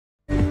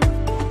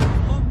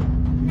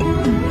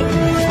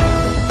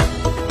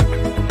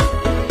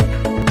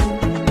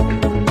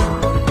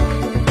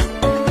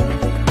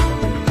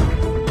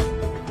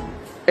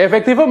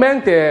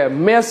Efetivamente,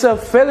 Miss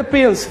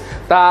Philippines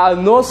está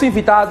nos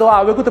invitado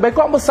a ver também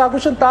conversar com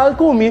Chantal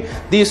Kumi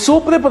de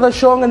sua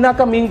preparação na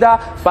caminhada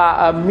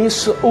para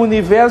Miss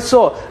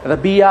Universo.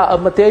 Rabiya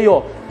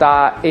Mateo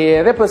está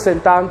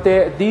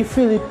representante de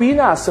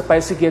Filipinas para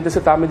o seguinte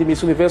certamen de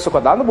Miss Universo.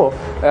 Quando bom,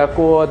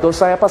 com dois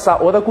anos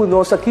passar hora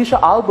conosco aqui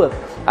Albert,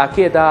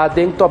 aqui da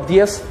dentro top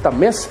 10 da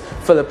Miss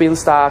Philippines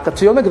está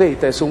Catriona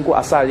Great, é um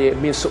asali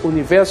Miss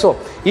Universo.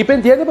 E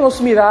pendente para nós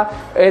mirar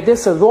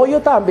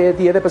desenvolvimento também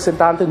de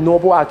representante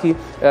novo aqui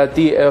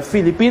de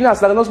Filipinas.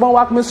 Nós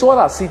vamos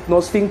começar se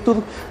nós temos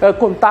tudo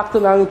contato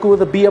com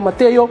Rabiya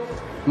Mateo.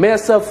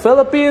 Miss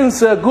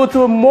Philippines, good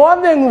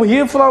morning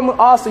here from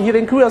us here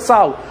in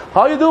Curacao.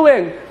 How are you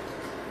doing?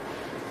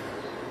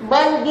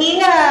 Bon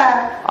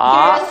dia,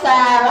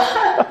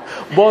 Curacao.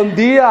 Bon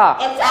dia.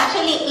 It's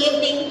actually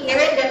evening here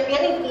in the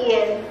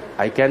Philippines.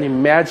 I can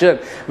imagine.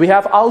 We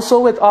have also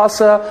with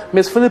us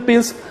Miss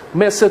Philippines,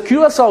 Miss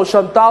Curacao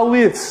Chantal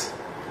with.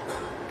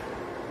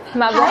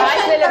 Mabuhay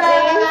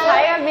Philippines.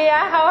 Hi Rabiya,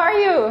 how are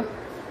you?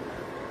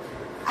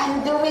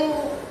 I'm doing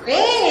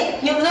great.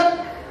 You look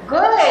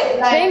good.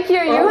 Like, thank you.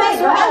 You oh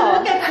as well.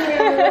 Look at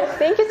you.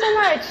 Thank you so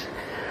much.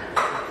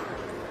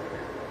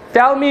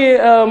 Tell me,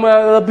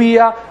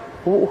 Rabiya,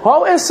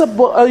 how is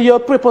your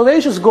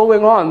preparations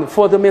going on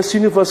for the Miss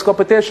Universe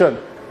competition?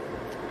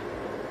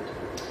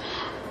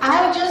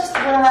 I just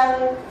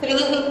won 3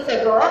 weeks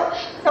ago.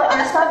 So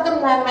as of the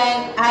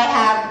moment, I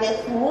have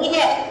this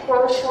media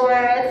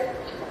exposure.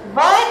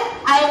 But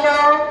I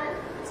know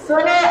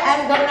sooner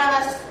I'm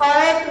gonna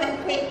start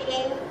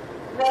competing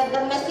with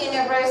the Miss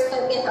Universe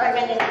Philippines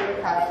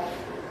organization.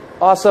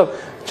 Awesome.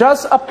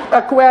 Just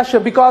a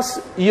question,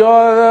 because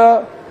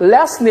your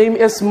last name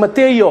is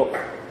Mateo.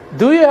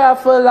 Do you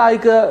have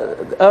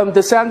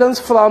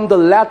descendants from the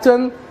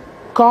Latin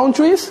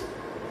countries?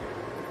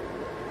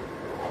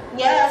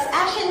 Yes,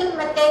 actually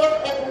Mateo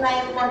is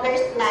my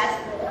mother's last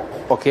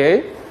name.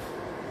 Okay.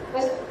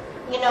 Because,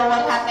 you know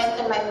what happened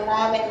to my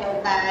mom and my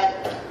dad.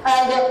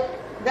 And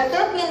the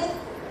Philippines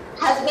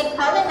has been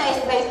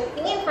colonized by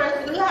Spain for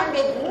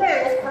 300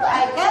 years. So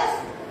I guess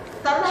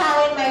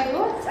somehow in my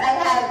roots I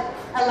have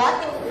a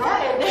Latin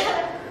blood.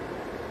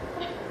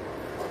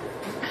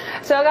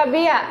 So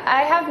Rabiya,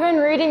 I have been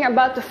reading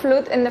about the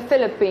flute in the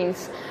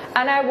Philippines,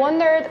 and I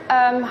wondered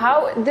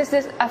how does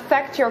this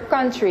affect your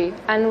country,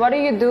 and what do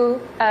you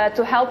do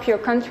to help your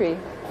country?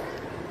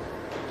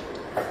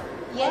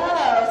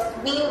 Yes,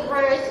 we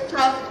were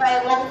struck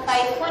by one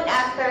typhoon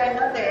after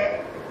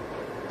another.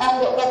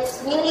 And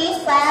it's really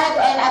sad,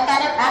 and I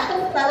kind of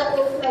actually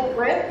celebrate my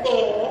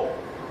birthday.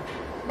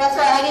 That's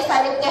why I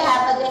decided to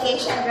have a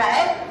donation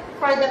drive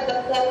for the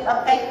victims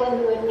of Typhoon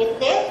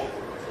Eunice.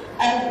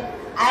 And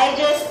I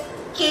just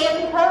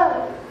came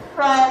home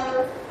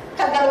from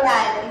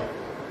Cagayan.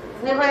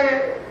 They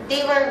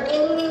were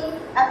really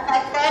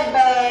affected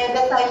by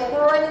the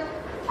typhoon.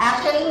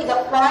 Actually,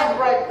 the flood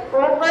was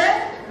over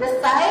the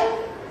size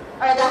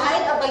or the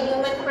height of a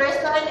human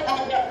person,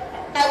 and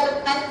as we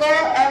went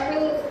there,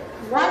 everyone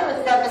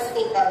was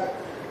devastated.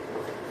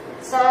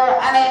 So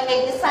I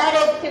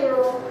decided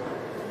to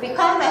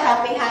become a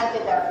helping hand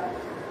to them.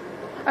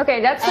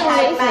 Okay, that's amazing.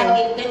 I amazing.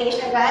 had my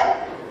donation drive,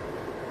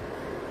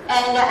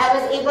 and I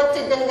was able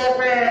to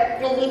deliver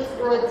relief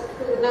goods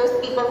to those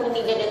people who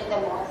needed it the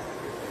most.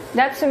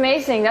 That's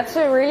amazing. That's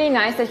really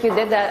nice that you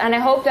did that, and I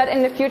hope that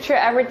in the future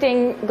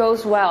everything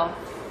goes well.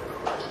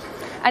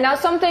 And now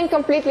something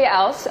completely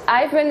else.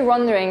 I've been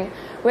wondering,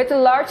 with the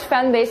large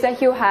fan base that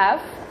you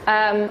have,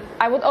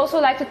 I would also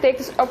like to take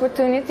this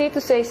opportunity to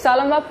say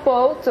salamat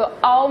po to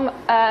all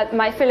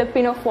my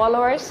Filipino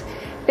followers.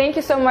 Thank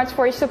you so much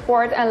for your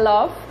support and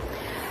love.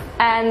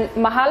 And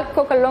mahal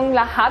ko kalong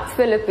lahat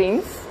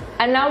Philippines.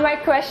 And now my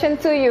question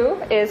to you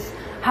is,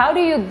 how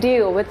do you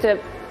deal with the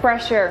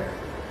pressure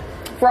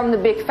from the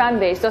big fan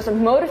base? Does it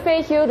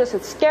motivate you? Does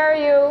it scare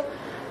you?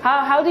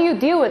 How do you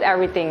deal with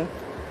everything?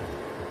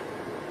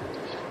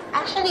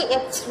 Actually,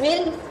 it's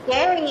really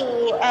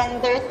scary,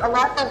 and there's a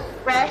lot of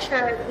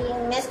pressure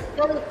being Miss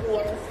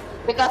Philippines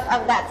because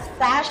of that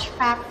sash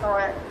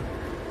factor.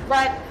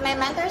 But my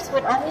mentors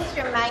would always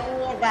remind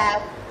me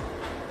that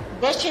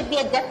there should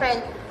be a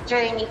different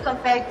journey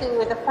compared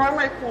to the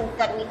former queens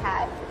that we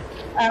had.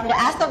 And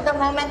as of the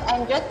moment,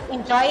 I'm just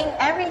enjoying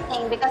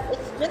everything because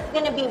it's just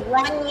going to be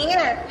 1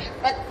 year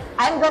that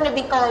I'm going to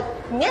be called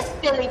Miss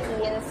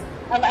Philippines,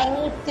 and I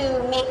need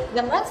to make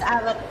the most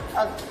out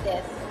of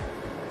this.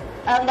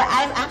 And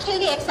I'm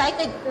actually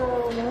excited to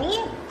meet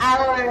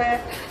our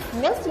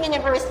Miss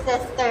Universe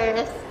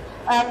sisters.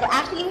 And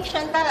actually,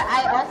 Chantal,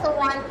 I also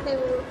want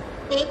to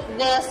take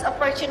this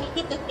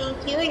opportunity to thank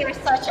you. You're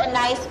such a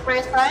nice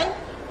person.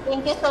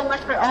 Thank you so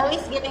much for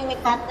always giving me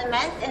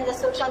compliments in the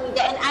social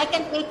media, and I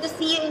can't wait to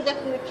see you in the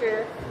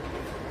future.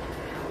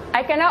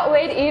 I cannot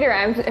wait either.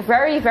 I'm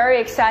very,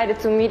 very excited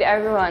to meet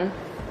everyone.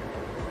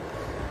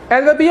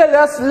 And Rabiya,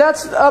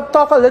 let's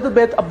talk a little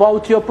bit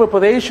about your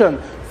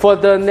preparation for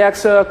the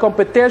next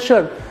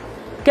competition.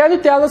 Can you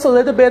tell us a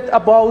little bit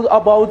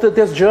about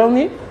this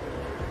journey?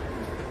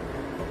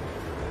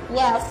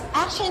 Yes,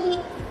 actually,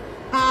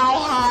 I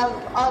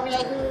have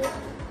already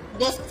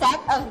this set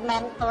of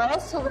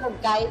mentors who will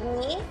guide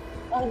me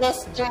in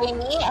this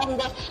journey, and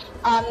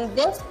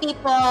these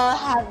people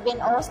have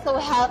been also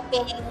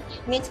helping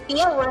Miss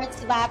Pia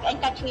Wurzbach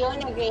and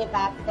Catriona Gray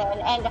back then,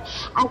 and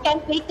I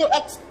can't wait to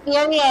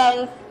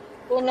experience,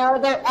 you know,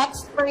 their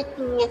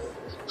expertise,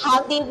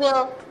 how they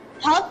will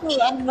help me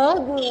and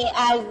mold me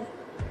as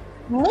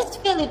Miss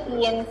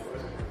Philippines.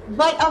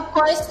 But of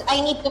course,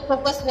 I need to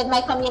focus with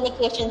my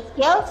communication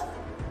skills,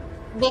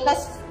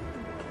 because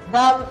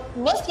the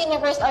Miss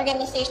Universe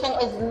organization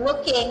is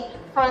looking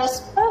for a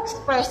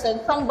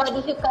spokesperson,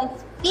 somebody who can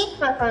speak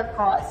for her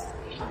cause.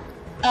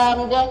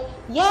 And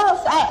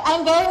yes,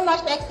 I'm very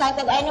much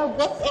excited. I know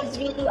this is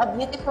really a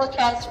beautiful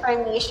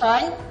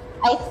transformation.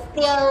 I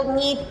still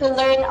need to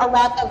learn a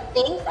lot of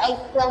things. I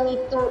still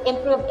need to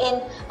improve in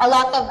a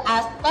lot of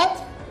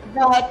aspects.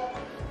 But,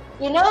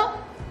 you know,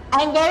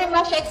 I'm very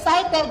much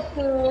excited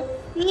to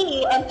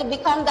see and to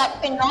become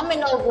that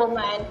phenomenal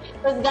woman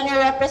who's going to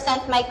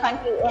represent my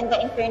country in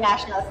the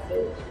international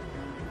stage.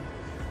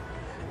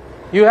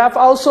 You have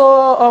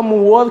also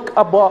worked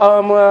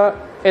about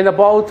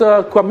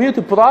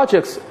community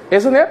projects,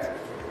 isn't it?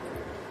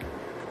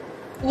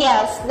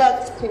 Yes,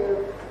 that's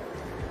true.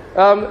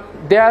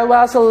 There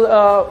was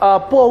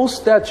a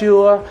post that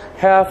you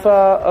have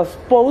a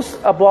post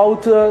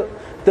about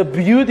the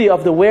beauty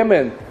of the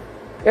women.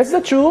 Is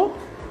that true?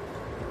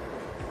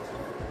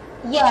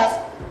 Yes.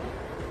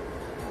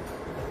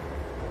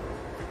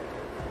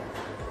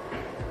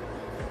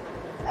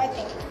 I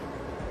think.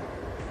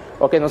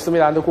 Ok, nós estamos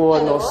mirando com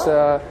nós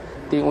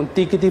tem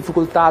tique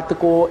dificuldade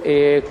com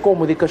a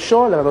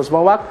comunicação, lá nós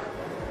vamos lá.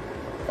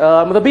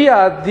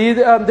 Rabiya,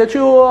 did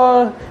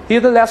you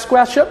hear the last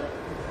question?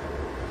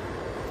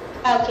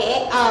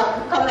 Okay.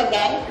 Come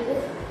again.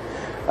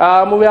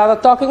 We are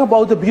talking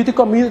about the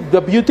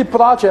beauty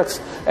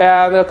projects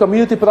and the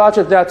community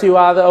project that you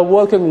are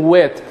working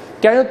with.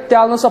 Can you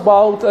tell us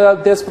about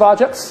these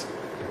projects?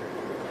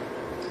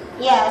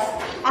 Yes,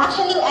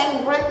 actually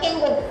I'm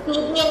working with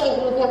Feed Me in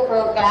a Video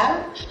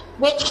program,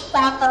 which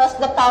tackles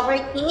the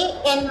poverty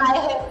in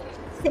my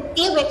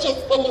city, which is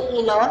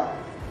Iloilo.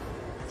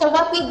 So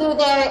what we do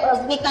there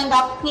is we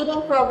conduct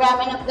feeding program,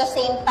 and at the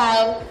same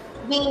time,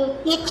 we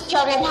teach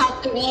children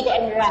how to read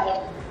and write.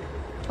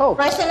 Oh.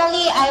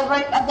 Personally, I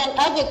work as an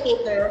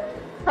educator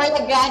for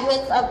the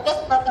graduates of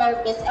physical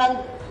therapists, and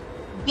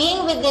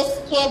being with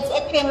these kids,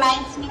 it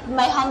reminds me of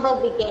my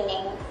humble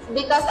beginnings,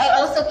 because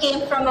I also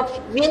came from a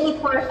really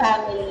poor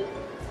family.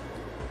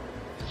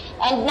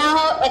 And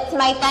now it's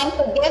my time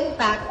to give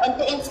back and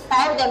to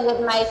inspire them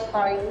with my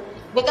story,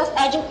 because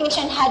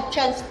education had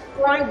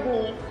transformed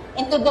me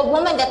into the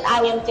woman that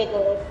I am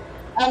today.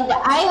 And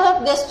I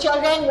hope these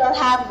children will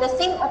have the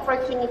same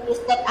opportunities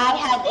that I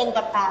had in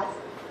the past,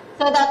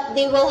 so that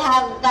they will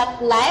have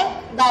that life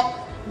that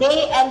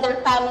they and their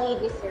family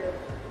deserve.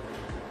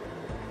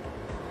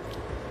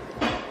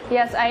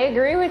 Yes, I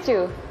agree with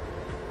you.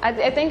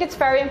 I think it's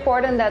very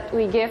important that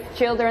we give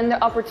children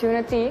the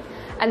opportunity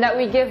and that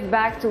we give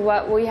back to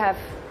what we have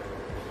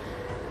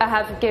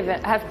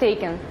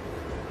taken.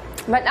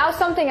 But now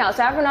something else.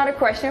 I have another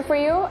question for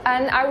you,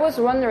 and I was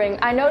wondering,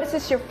 I know this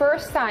is your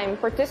first time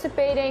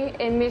participating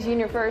in Miss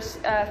Universe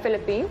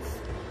Philippines,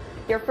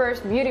 your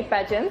first beauty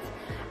pageant,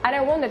 and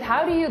I wondered,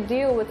 how do you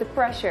deal with the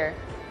pressure?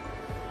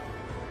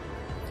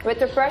 With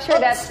the pressure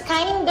It's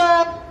kind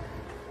of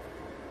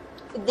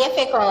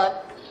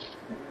difficult,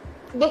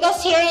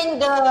 because here in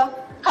the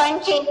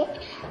country,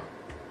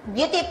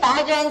 beauty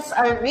pageants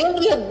are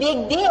really a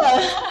big deal.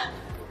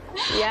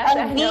 Yes,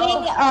 and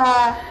being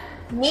a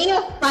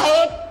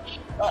neophyte,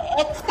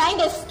 it's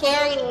kind of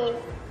scary.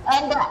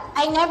 And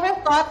I never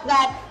thought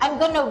that I'm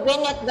going to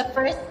win it the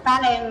first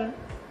time.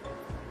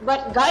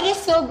 But God is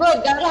so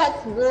good. God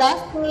has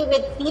blessed me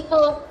with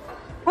people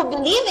who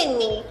believe in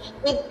me,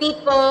 with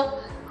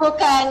people who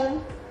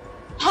can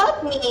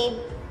help me.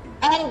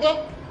 And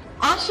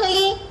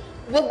actually,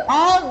 with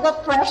all the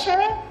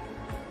pressure,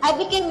 I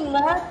became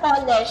more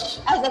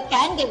polished as a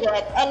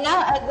candidate and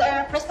now as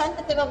a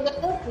representative of the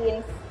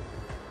Philippines.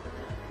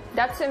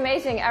 That's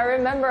amazing. I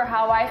remember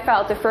how I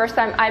felt the first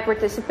time I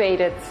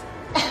participated.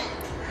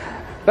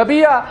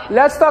 Rabiya,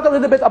 let's talk a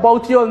little bit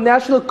about your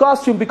national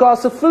costume,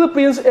 because the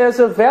Philippines is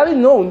very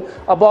known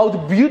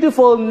about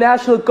beautiful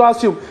national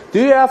costume. Do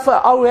you have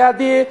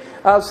already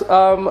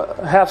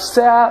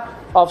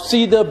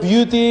see the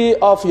beauty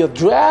of your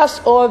dress,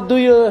 or do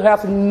you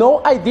have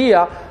no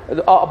idea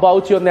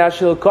about your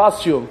national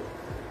costume?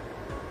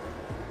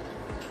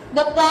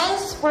 The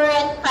plans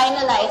weren't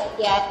finalized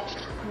yet,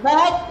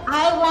 but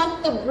I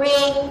want to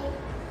bring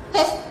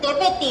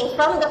festivity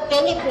from the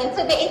Philippines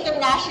to the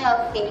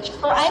international stage.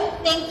 So I'm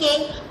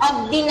thinking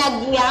of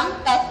Dinagyang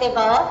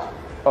Festival.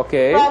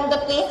 Okay. From the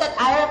place that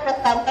I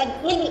represented,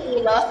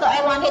 Iloilo. So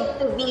I wanted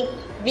to be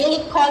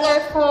really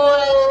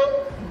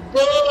colorful,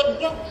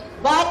 big,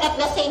 but at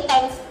the same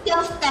time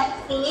still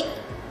sexy.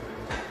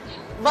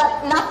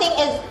 But nothing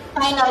is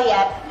final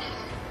yet.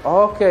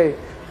 Okay.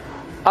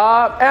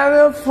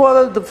 And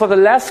for the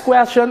last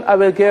question, I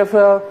will give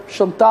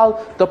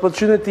Chantal the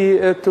opportunity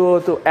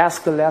to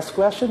ask the last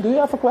question. Do you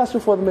have a question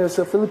for the Miss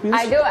Philippines?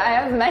 I do. I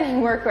have many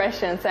more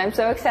questions. I'm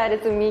so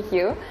excited to meet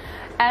you.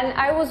 And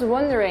I was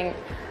wondering,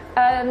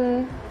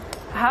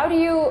 how do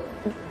you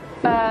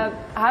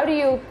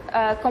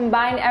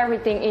combine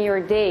everything in your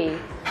day?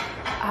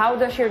 How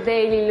does your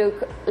day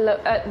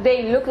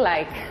look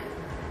like?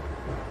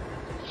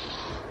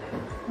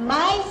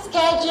 My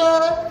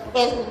schedule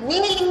is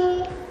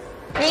really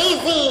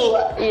crazy.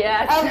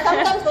 Yes. And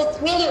sometimes it's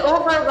really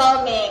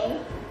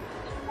overwhelming.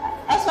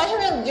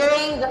 Especially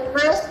during the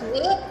first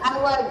week, I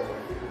would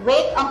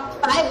wake up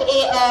 5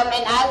 a.m.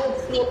 and I would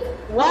sleep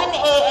 1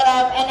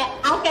 a.m. and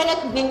I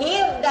cannot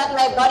believe that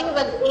my body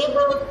was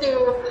able to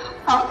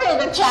conquer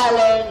the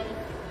challenge.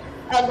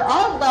 And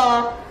all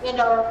the,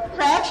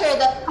 pressure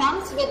that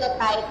comes with the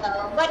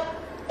title. But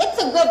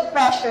it's a good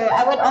pressure.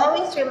 I would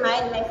always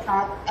remind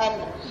myself,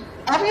 and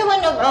every one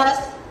of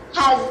us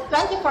has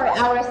 24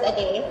 hours a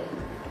day.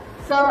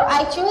 So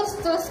I choose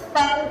to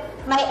spend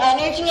my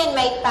energy and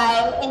my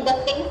time in the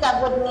things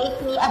that would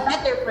make me a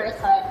better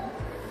person.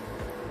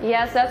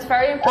 Yes, that's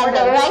very important.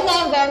 And right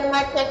now I'm very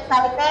much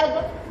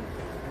excited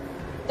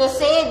to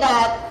say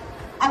that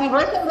I'm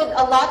working with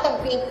a lot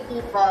of great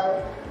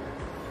people.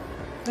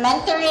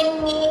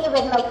 Mentoring me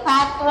with my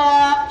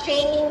catwalk,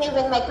 training me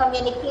with my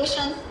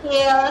communication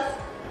skills,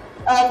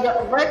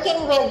 and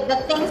working with the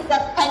things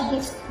that can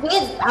be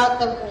squeezed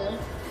out of me.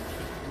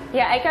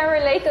 Yeah, I can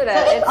relate to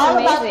that. So it's all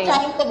amazing.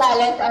 about trying to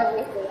balance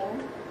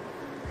everything.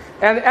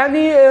 And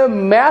any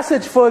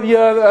message for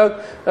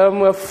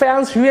your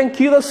fans here in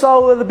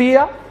Curacao,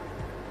 Rabiya?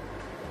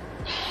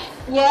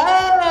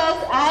 Yes,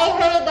 I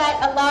heard that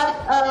a lot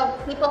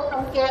of people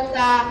from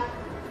Curacao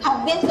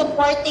have been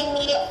supporting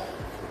me,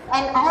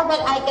 and all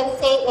that I can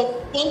say is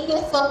thank you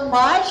so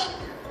much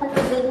for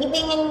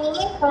believing in me,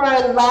 for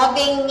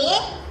loving me,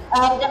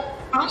 and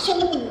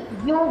actually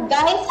you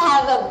guys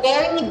have a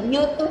very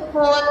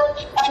beautiful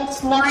and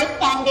smart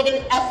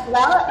candidate as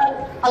well,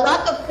 and a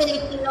lot of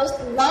Filipinos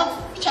love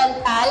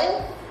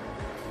Chantal.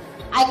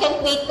 I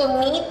can't wait to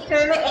meet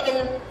her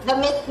in the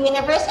Miss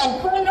Universe, and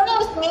who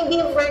knows,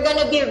 maybe we're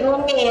gonna be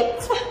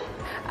roommates.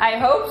 I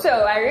hope so.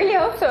 I really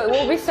hope so. It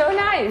will be so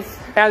nice.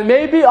 And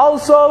maybe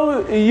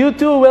also you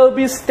two will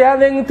be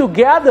standing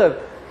together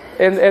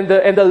in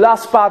the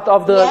last part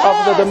of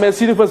the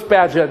Miss Universe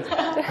pageant.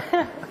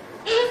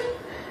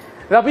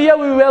 Rabiya,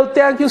 we will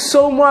thank you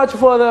so much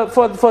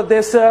for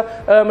this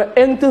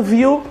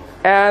interview,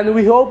 and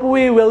we hope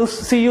we will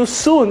see you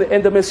soon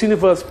in the Miss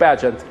Universe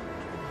pageant.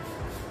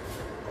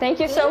 Thank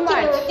you so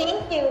much.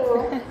 Thank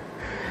you.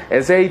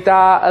 Essa aí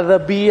está a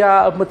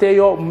Rabiya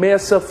Mateo,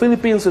 Miss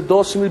Philippines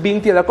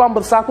 2020. Ela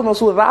conversar com o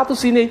nosso rato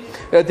cine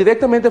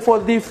diretamente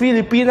fora de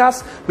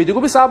Filipinas. Me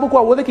digo, sabe com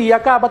a hora que ia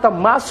acabar, tá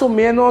mais ou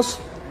menos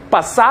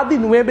passado de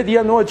 9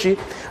 da noite.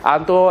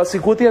 Então,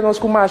 segura nós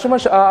com mais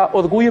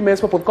orgulho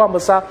mesmo por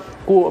conversar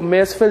com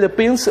Miss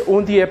Philippines,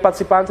 onde é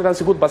participante,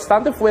 seguro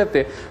bastante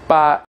forte para